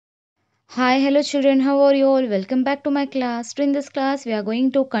Hi, hello children, how are you all? Welcome back to my class. In this class, we are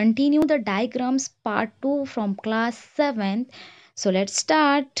going to continue the diagrams part 2 from class 7th. So let's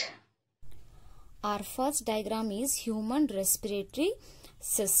start. Our first diagram is human respiratory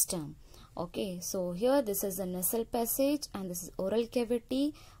system. Okay, so here this is a nasal passage and this is oral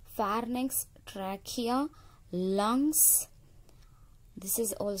cavity, pharynx, trachea, lungs. This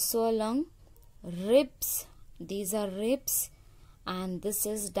is also a lung, ribs, these are ribs, and this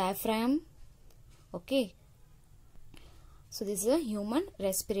is diaphragm. Okay, so this is a human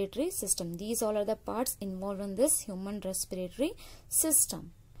respiratory system. These all are the parts involved in this human respiratory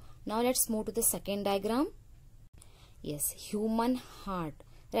system. Now let's move to the second diagram. Yes, human heart.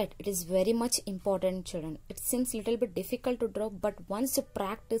 Right, it is very much important, children. It seems a little bit difficult to draw, but once you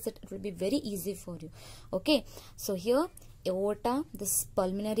practice it, it will be very easy for you. Okay, so here aorta, this is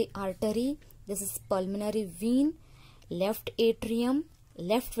pulmonary artery, this is pulmonary vein, left atrium,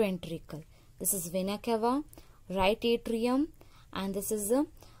 left ventricle. This is vena cava, right atrium, and this is a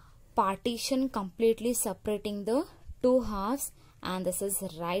partition completely separating the two halves, and this is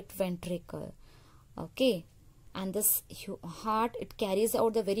right ventricle. Okay, and this heart, it carries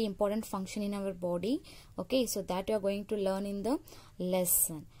out the very important function in our body. Okay, so that you are going to learn in the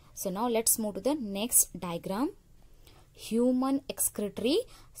lesson. So now let's move to the next diagram. Human excretory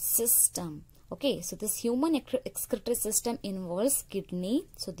system. Okay, so this human excretory system involves kidney.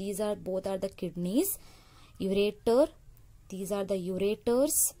 So these are both are the kidneys. Ureter, these are the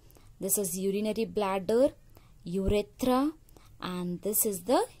ureters. This is urinary bladder, urethra, and this is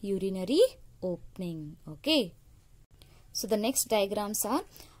the urinary opening. Okay, so the next diagrams are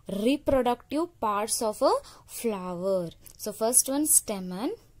reproductive parts of a flower. So first one,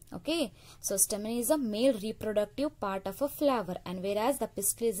 stamen. Okay, so stamen is a male reproductive part of a flower, and whereas the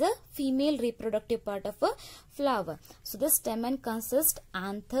pistil is a female reproductive part of a flower. So the stamen consists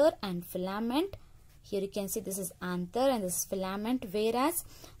anther and filament. Here you can see this is anther and this is filament, whereas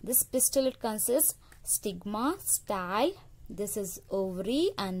this pistil, it consists stigma, style, this is ovary,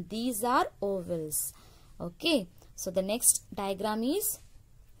 and these are ovals. Okay, so the next diagram is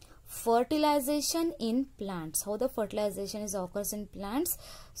fertilization in plants. How the fertilization is occurs in plants.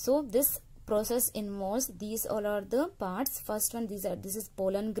 So this process involves, these all are the parts. First one, this is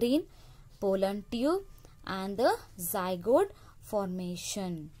pollen grain, pollen tube, and the zygote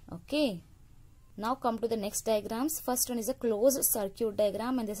formation. Okay, now come to the next diagrams. First one is a closed circuit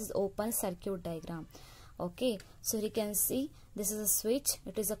diagram, and this is open circuit diagram. Okay, so you can see this is a switch,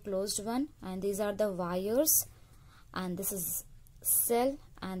 it is a closed one, and these are the wires, and this is cell,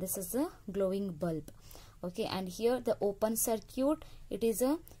 and this is a glowing bulb. Okay, and here the open circuit, it is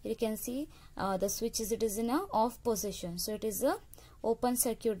a, you can see the switch is, it is in a off position, so it is a open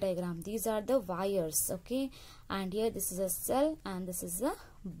circuit diagram. These are the wires. Okay, and here this is a cell and this is a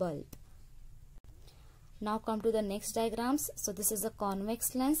bulb. Now come to the next diagrams. So this is a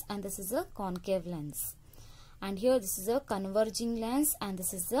convex lens and this is a concave lens, and here this is a converging lens and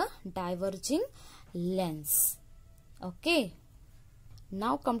this is a diverging lens. Okay,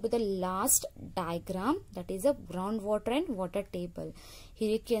 now come to the last diagram, that is a groundwater and water table.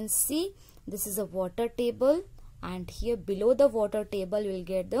 Here you can see this is a water table, and here below the water table you will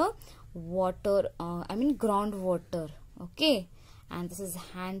get the water, groundwater. Okay, and this is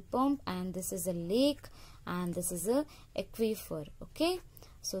hand pump, and this is a lake, and this is a aquifer. Okay,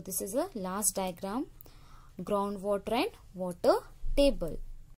 so this is the last diagram, groundwater and water table.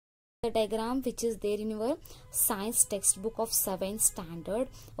 The diagram which is there in your science textbook of 7th standard.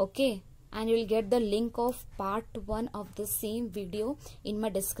 Okay, and you will get the link of part 1 of the same video in my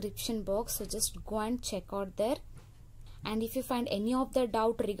description box, so just go and check out there. And if you find any of the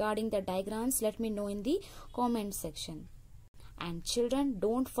doubt regarding the diagrams, let me know in the comment section. And children,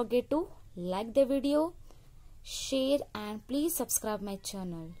 don't forget to like the video, share, and please subscribe my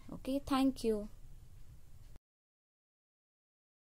channel. Okay, thank you.